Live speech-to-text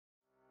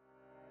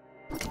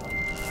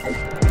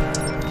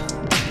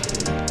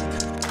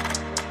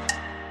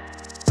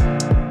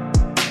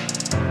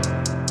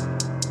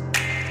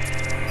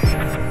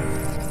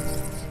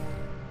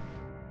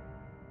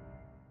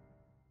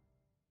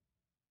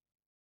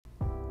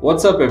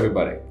What's up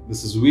everybody?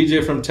 This is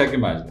VJ from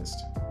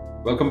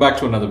TechImaginist. Welcome back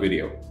to another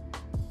video.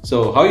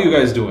 So how are you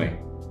guys doing?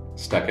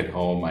 Stuck at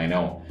home, I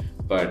know,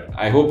 but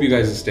I hope you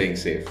guys are staying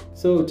safe.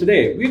 So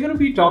today we're going to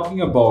be talking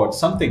about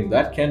something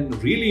that can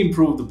really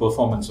improve the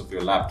performance of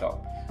your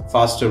laptop.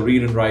 Faster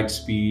read and write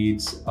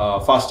speeds,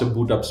 faster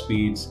boot up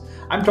speeds.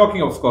 I'm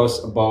talking of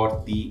course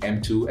about the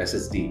M2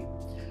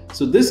 SSD.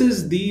 So this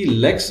is the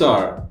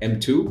LAKEY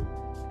M2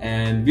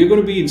 and we're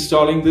going to be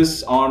installing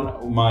this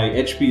on my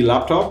HP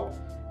laptop.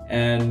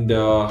 And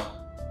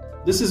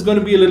this is going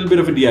to be a little bit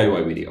of a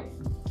DIY video.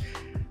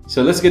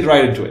 So let's get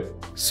right into it.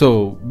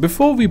 So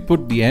before we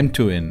put the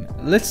M2 in,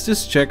 let's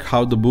just check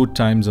how the boot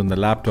times on the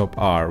laptop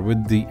are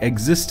with the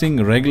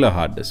existing regular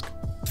hard disk.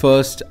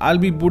 First, I'll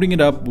be booting it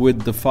up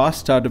with the fast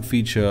startup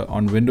feature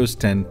on Windows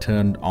 10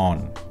 turned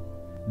on.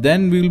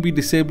 Then we will be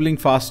disabling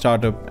fast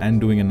startup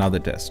and doing another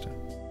test.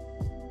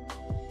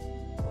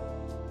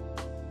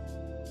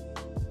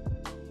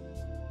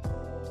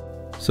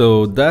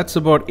 So that's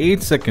about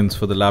 8 seconds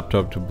for the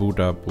laptop to boot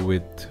up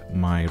with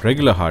my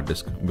regular hard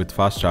disk with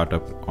fast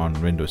startup on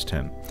Windows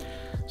 10.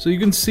 So you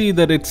can see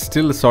that it's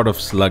still sort of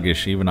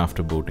sluggish even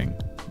after booting.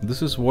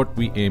 This is what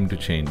we aim to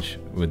change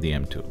with the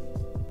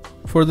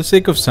M2. For the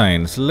sake of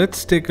science,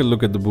 let's take a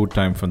look at the boot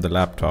time from the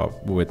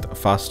laptop with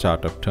fast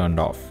startup turned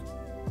off.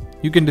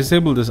 You can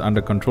disable this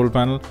under Control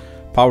Panel,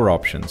 Power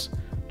Options,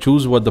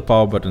 choose what the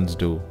power buttons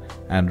do,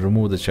 and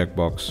remove the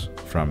checkbox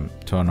from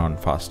Turn on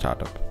Fast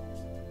Startup.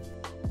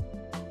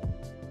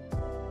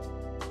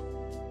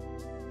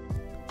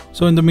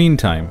 So in the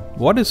meantime,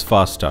 what is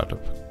fast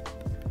startup?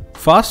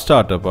 Fast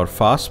startup or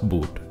fast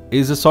boot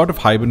is a sort of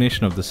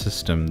hibernation of the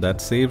system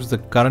that saves the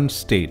current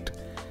state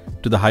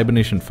to the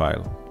hibernation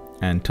file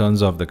and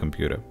turns off the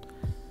computer.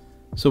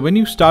 So when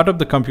you start up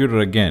the computer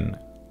again,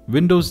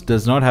 Windows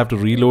does not have to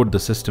reload the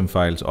system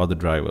files or the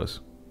drivers.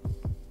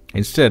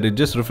 Instead, it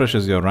just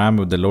refreshes your RAM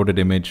with the loaded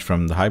image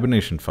from the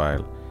hibernation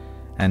file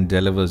and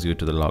delivers you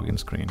to the login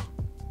screen.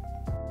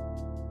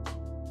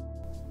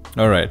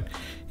 Alright,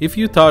 if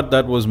you thought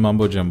that was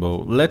mumbo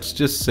jumbo, let's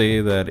just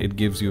say that it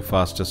gives you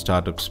faster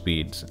startup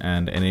speeds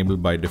and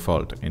enabled by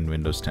default in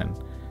Windows 10.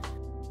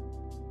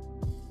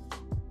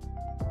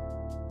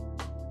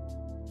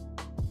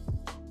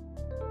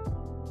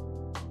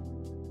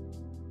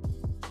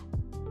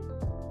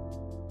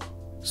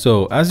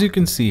 So as you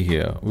can see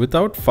here,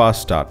 without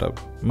fast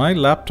startup, my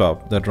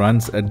laptop that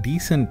runs a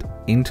decent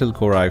Intel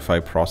Core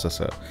i5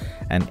 processor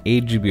and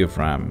 8 GB of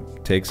RAM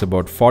takes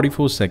about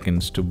 44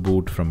 seconds to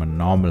boot from a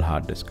normal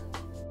hard disk.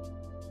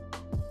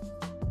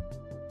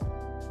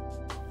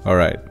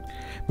 Alright,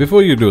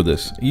 before you do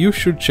this, you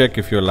should check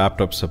if your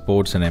laptop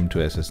supports an M2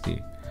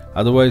 SSD.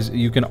 Otherwise,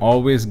 you can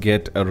always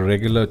get a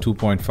regular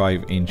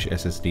 2.5-inch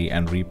SSD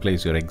and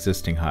replace your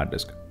existing hard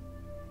disk.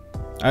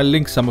 I'll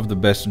link some of the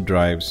best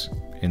drives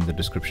in the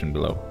description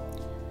below.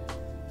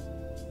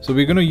 So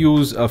we're going to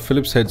use a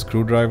Phillips head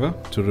screwdriver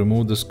to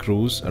remove the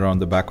screws around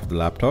the back of the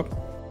laptop.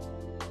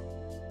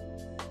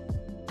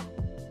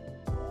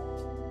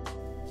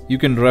 You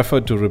can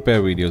refer to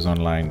repair videos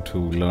online to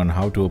learn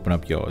how to open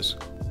up yours.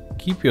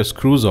 Keep your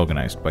screws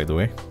organized, by the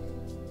way,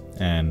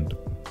 and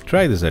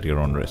try this at your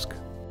own risk.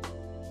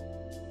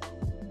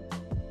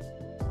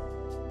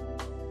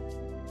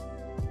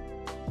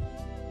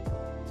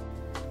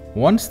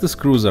 Once the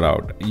screws are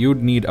out,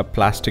 you'd need a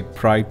plastic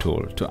pry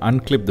tool to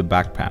unclip the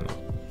back panel.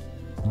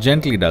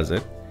 Gently does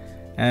it,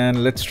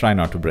 and let's try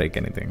not to break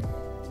anything.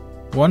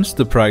 Once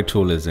the pry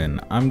tool is in,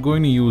 I'm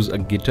going to use a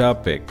guitar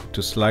pick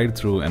to slide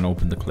through and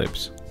open the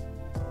clips.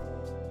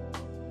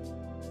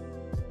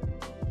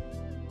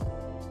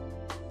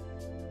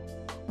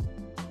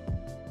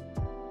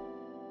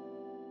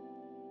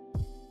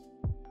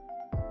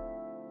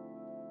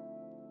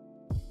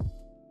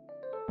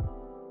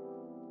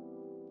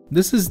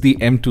 This is the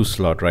M2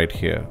 slot right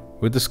here,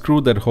 with the screw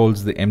that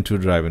holds the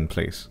M2 drive in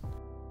place.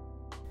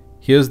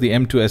 Here's the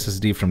M2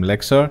 SSD from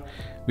LAKEY.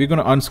 We're going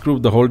to unscrew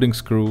the holding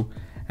screw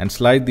and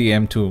slide the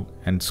M2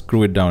 and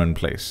screw it down in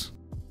place.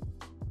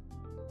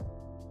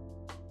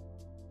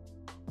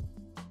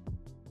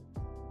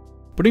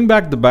 Putting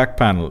back the back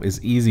panel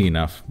is easy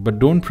enough, but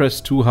don't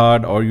press too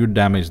hard or you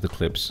damage the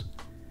clips.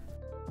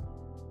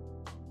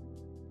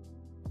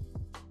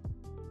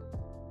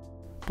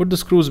 Put the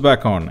screws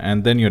back on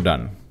and then you're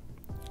done.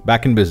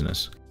 Back in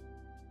business.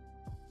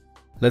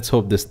 Let's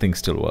hope this thing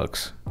still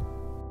works.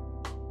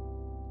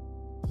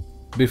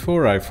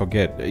 Before I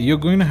forget, you're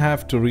going to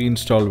have to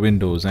reinstall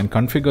Windows and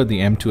configure the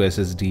M2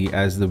 SSD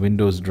as the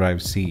Windows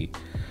Drive C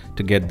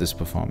to get this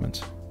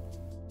performance.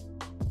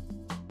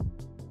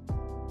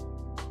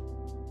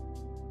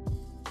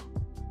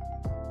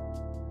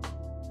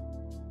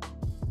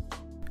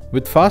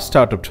 With fast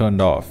startup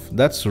turned off,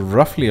 that's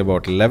roughly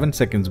about 11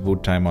 seconds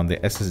boot time on the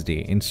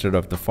SSD instead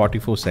of the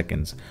 44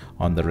 seconds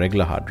on the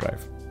regular hard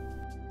drive.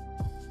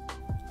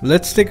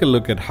 Let's take a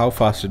look at how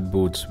fast it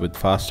boots with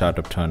fast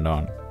startup turned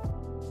on.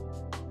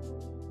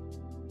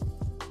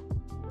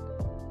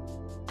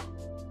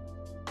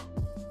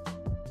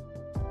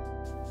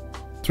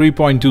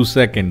 3.2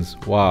 seconds,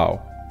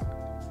 wow.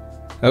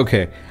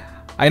 Okay,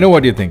 I know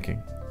what you're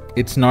thinking.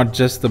 it's not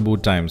just the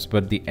boot times,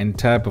 but the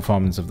entire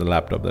performance of the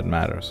laptop that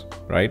matters,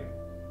 right?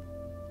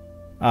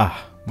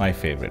 Ah, my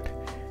favorite.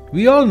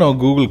 We all know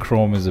Google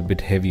Chrome is a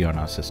bit heavy on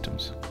our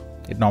systems.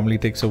 It normally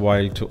takes a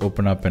while to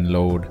open up and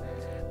load,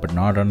 but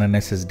not on an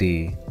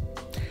SSD.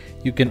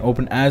 You can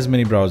open as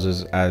many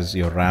browsers as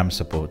your RAM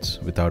supports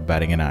without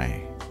batting an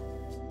eye.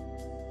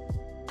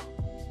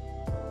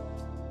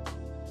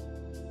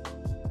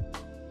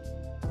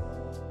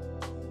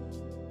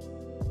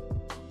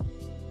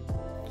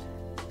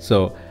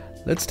 So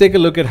let's take a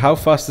look at how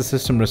fast the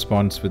system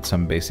responds with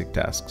some basic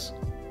tasks.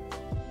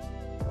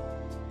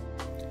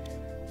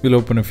 We'll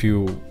open a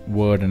few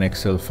Word and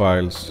Excel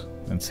files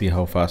and see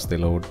how fast they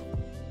load.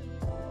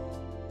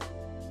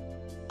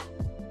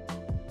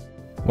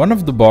 One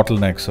of the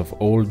bottlenecks of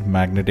old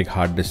magnetic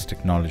hard disk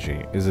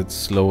technology is its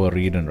slower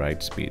read and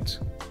write speeds.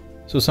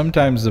 So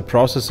sometimes the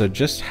processor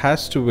just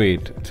has to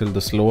wait till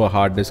the slower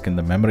hard disk in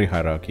the memory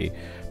hierarchy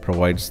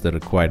provides the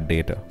required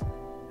data.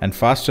 And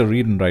faster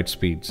read and write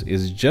speeds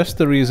is just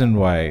the reason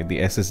why the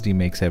SSD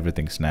makes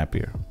everything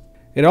snappier.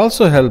 It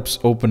also helps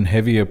open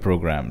heavier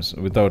programs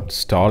without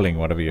stalling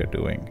whatever you're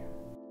doing.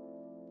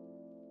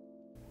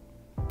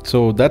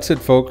 So that's it,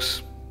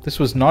 folks. This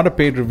was not a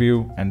paid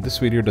review, and this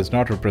video does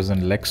not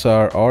represent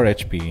Lexar or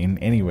HP in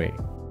any way.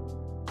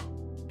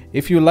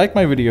 If you like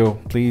my video,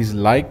 please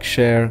like,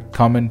 share,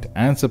 comment,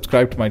 and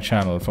subscribe to my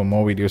channel for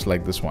more videos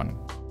like this one.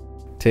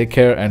 Take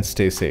care and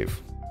stay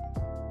safe.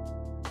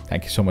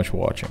 Thank you so much for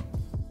watching.